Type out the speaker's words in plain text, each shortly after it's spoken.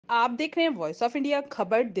आप देख रहे हैं वॉइस ऑफ इंडिया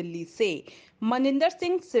खबर दिल्ली से। मनिंदर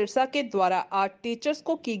सिंह सिरसा के द्वारा आर्ट टीचर्स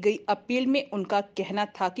को की गई अपील में उनका कहना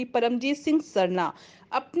था कि परमजीत सिंह सरना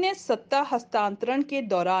अपने सत्ता हस्तांतरण के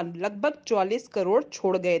दौरान लगभग 44 करोड़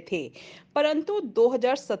छोड़ गए थे, परंतु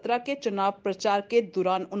 2017 के चुनाव प्रचार के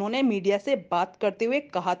दौरान उन्होंने मीडिया से बात करते हुए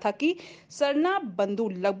कहा था कि सरना बंधु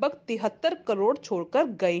लगभग 73 करोड़ छोड़कर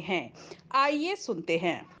गए हैं। आइए सुनते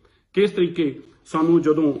हैं। किस तरीके सानू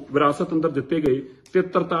जदों विरासत अंदर दिते गए ते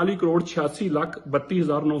 43 करोड़ 86 ਲੱਖ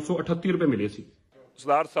 32,938 रुपए मिले सी।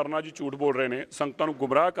 सरदार सरना जी झूठ बोल रहे ने, संगतां नूं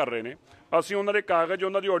गुमराह कर रहे ने। ਅਸੀਂ ਉਹਨਾਂ ਦੇ ਕਾਗਜ਼,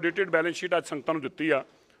 ਉਹਨਾਂ ਦੀ ਆਡੀਟਡ ਬੈਲੈਂਸ ਸ਼ੀਟ ਅੱਜ ਸੰਗਤਾਂ ਨੂੰ ਦਿੱਤੀ ਆ।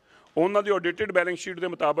 ਉਹਨਾਂ ਦੀ ਆਡੀਟਡ ਬੈਲੈਂਸ ਸ਼ੀਟ ਦੇ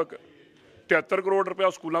ਮੁਤਾਬਕ 73 ਕਰੋੜ ਰੁਪਏ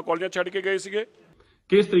ਸਕੂਲਾਂ ਕਾਲਜਾਂ ਛੱਡ ਕੇ ਗਏ ਸੀਗੇ।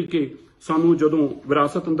 ਕਿਸ ਤਰੀਕੇ ਸਾਨੂੰ ਜਦੋਂ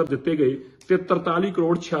ਵਿਰਾਸਤ ਅੰਦਰ ਦਿੱਤੇ ਗਏ ਤੇ 43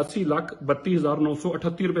 ਕਰੋੜ 86 ਲੱਖ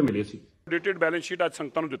 32,938 रुपए मिले सी। ਆਡੀਟਡ ਬੈਲੈਂਸ ਸ਼ੀਟ ਅੱਜ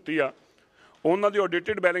ਸੰਗਤਾਂ ਨੂੰ ਦਿੱਤੀ ਆ। ਉਹਨਾਂ ਦੀ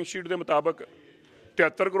ਆਡੀਟਡ ਬੈਲੈਂਸ ਸ਼ੀਟ ਦੇ ਮੁਤਾਬਕ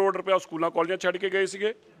 73 ਕਰੋੜ ਰੁਪਏ ਸਕੂਲਾਂ ਕਾਲਜਾਂ ਛੱਡ ਕੇ ਗਏ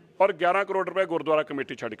ਸੀਗੇ ਔਰ 11 ਕਰੋੜ ਰੁਪਏ ਗੁਰਦੁਆਰਾ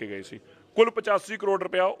ਕਮੇਟੀ ਛੱਡ ਕੇ ਗਈ ਸੀ। ਕੁੱਲ 85 ਕਰੋੜ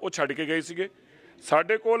ਰੁਪਏ ਉਹ ਛੱਡ ਕੇ ਗਏ ਸੀਗੇ।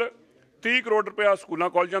 ਸਾਡੇ ਕੋਲ 30 ਕਰੋੜ ਰੁਪਏ ਸਕੂਲਾਂ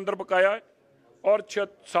ਕਾਲਜਾਂ ਅੰਦਰ ਬਕਾਇਆ ਹੈ ਔਰ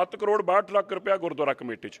 7 ਕਰੋੜ 62 ਲੱਖ ਰੁਪਏ ਗੁਰਦੁਆਰਾ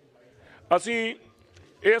ਕਮੇਟੀ 'ਚ। ਅਸੀਂ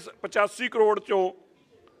ਇਸ 85 ਕਰੋੜ 'ਚੋਂ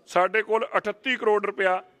ਸਾਡੇ ਕੋਲ 38 ਕਰੋੜ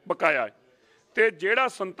ਰੁਪਇਆ ਬਕਾਇਆ ਹੈ ਤੇ ਜਿਹੜਾ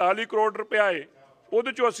 47 ਕਰੋੜ ਰੁਪਇਆ ਹੈ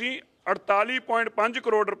ਉਹਦੇ 'ਚੋਂ ਅਸੀਂ 48.5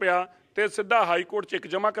 ਕਰੋੜ ਰੁਪਇਆ ਤੇ ਸਿੱਧਾ ਹਾਈ ਕੋਰਟ 'ਚ ਇੱਕ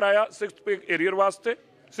ਜਮ੍ਹਾਂ ਕਰਾਇਆ 6th ਪੇ ਏਰੀਅਰ ਵਾਸਤੇ,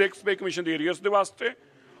 6th ਪੇ ਕਮਿਸ਼ਨ ਦੇ ਏਰੀਅਰਸ ਦੇ ਵਾਸਤੇ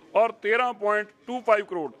ਔਰ 13.25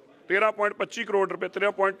 ਕਰੋੜ 13.25 ਕਰੋੜ ਰੁਪਏ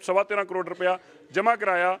 13.13 ਕਰੋੜ ਰੁਪਇਆ ਜਮ੍ਹਾਂ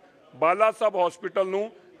ਕਰਾਇਆ ਬਾਲਾ ਸਾਹਿਬ ਹਸਪੀਟਲ ਨੂੰ,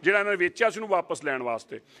 ਜਿਹੜਾ ਇਹਨਾਂ ਨੇ ਵੇਚਿਆ ਸੀ ਉਹਨੂੰ ਵਾਪਸ ਲੈਣ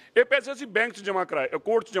ਵਾਸਤੇ। ਇਹ ਪੈਸੇ ਅਸੀਂ ਬੈਂਕ 'ਚ ਜਮ੍ਹਾਂ ਕਰਾਏ,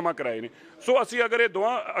 ਕੋਰਟ 'ਚ ਜਮ੍ਹਾਂ ਕਰਾਏ ਨੇ। ਸੋ ਅਸੀਂ ਅਗਰ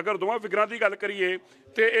ਦੋਵਾਂ ਫਿਗਰਾਂ ਦੀ ਗੱਲ ਕਰੀਏ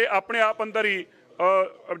ਤੇ ਇਹ ਆਪਣੇ ਆਪ ਅੰਦਰ ਹੀ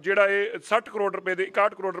ਜਿਹੜਾ ਇਹ 60 ਕਰੋੜ ਰੁਪਏ ਦੇ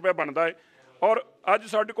 61 ਕਰੋੜ ਰੁਪਏ ਬਣਦਾ ਹੈ ਔਰ ਅੱਜ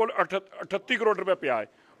ਸਾਡੇ ਕੋਲ 38 ਕਰੋੜ ਰੁਪਏ ਪਿਆ ਹੈ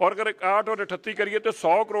ਔਰ ਅਗਰ 61 ਔਰ 38 ਕਰੀਏ ਤੇ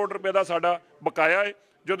 100 ਕਰੋੜ ਰੁਪਏ ਦਾ ਸਾਡਾ ਬਕਾਇਆ ਹੈ।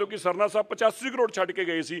 ਜਦੋਂ ਕਿ ਸਰਨਾ ਸਾਹਿਬ 85 ਕਰੋੜ ਛੱਡ ਕੇ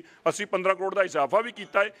ਗਏ ਸੀ, ਅਸੀਂ 15 ਕਰੋੜ ਦਾ ਇਜ਼ਾਫਾ ਵੀ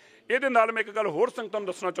ਕੀਤਾ ਹੈ। ਇਹਦੇ ਨਾਲ ਮੈਂ ਇੱਕ ਗੱਲ ਹੋਰ ਸੰਗਤਾਂ ਨੂੰ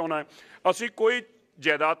ਦੱਸਣਾ ਚਾਹੁੰਦਾ ਹਾਂ, ਅਸੀਂ ਕੋਈ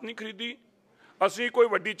ਜਾਇਦਾਦ ਨਹੀਂ ਖਰੀਦੀ, ਅਸੀਂ ਕੋਈ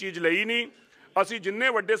ਵੱਡੀ ਚੀਜ਼ ਲਈ ਨਹੀਂ। ਅਸੀਂ ਜਿੰਨੇ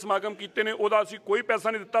ਵੱਡੇ ਸਮਾਗਮ ਕੀਤੇ ਨੇ ਉਹਦਾ ਅਸੀਂ ਕੋਈ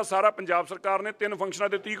ਪੈਸਾ ਨਹੀਂ ਦਿੱਤਾ। ਸਾਰਾ ਪੰਜਾਬ ਸਰਕਾਰ ਨੇ 3 ਫੰਕਸ਼ਨਾਂ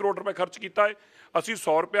ਦੇ 30 ਕਰੋੜ ਰੁਪਏ ਖਰਚ ਕੀਤਾ ਹੈ। ਅਸੀਂ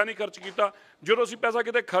 100 ਰੁਪਇਆ ਨਹੀਂ ਖਰਚ ਕੀਤਾ। ਜਦੋਂ ਅਸੀਂ ਪੈਸਾ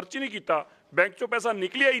ਕਿਤੇ ਖਰਚ ਹੀ ਨਹੀਂ ਕੀਤਾ, ਬੈਂਕ 'ਚੋਂ ਪੈਸਾ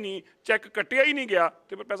ਨਿਕਲਿਆ ਹੀ ਨਹੀਂ, ਚੈੱਕ ਕੱਟਿਆ ਹੀ ਨਹੀਂ ਗਿਆ,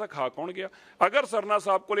 ਤੇ ਫਿਰ ਪੈਸਾ ਖਾ ਕੌਣ ਗਿਆ? ਅਗਰ ਸਰਨਾ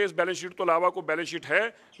ਸਾਹਿਬ ਕੋਲ ਇਸ ਬੈਲੈਂਸ ਸ਼ੀਟ ਤੋਂ ਇਲਾਵਾ ਕੋਈ ਬੈਲੈਂਸ ਸ਼ੀਟ ਹੈ,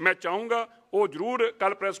 ਮੈਂ ਚਾਹੂੰਗਾ ਉਹ ਜ਼ਰੂਰ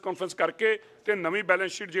ਕੱਲ ਪ੍ਰੈਸ ਕਾਨਫਰੰਸ ਕਰਕੇ ਤੇ ਨਵੀਂ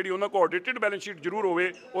ਬੈਲੈਂਸ ਸ਼ੀਟ ਜਿਹੜੀ ਉਹਨਾਂ ਕੋਲ ਆਡੀਟਡ ਬੈਲੈਂਸ ਸ਼ੀਟ ਜ਼ਰੂਰ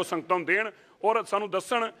ਹੋਵੇ ਉਹ ਸੰਗਤਾਂ ਨੂੰ ਦੇਣ ਔਰ ਸਾਨੂੰ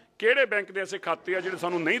ਦੱਸਣ ਕਿਹੜੇ ਬੈਂਕ ਦੇ ਐਸੇ ਖਾਤੇ ਆ ਜਿਹੜੇ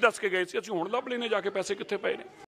ਸਾਨੂੰ ਨਹੀਂ ਦੱਸ ਕੇ ਗਏ ਸੀ। ਅਸੀਂ ਹੁਣ ਲੱਭ ਲੈਣੇ ਜਾ ਕੇ ਪੈਸੇ ਕਿੱਥੇ ਪਏ ਨੇ।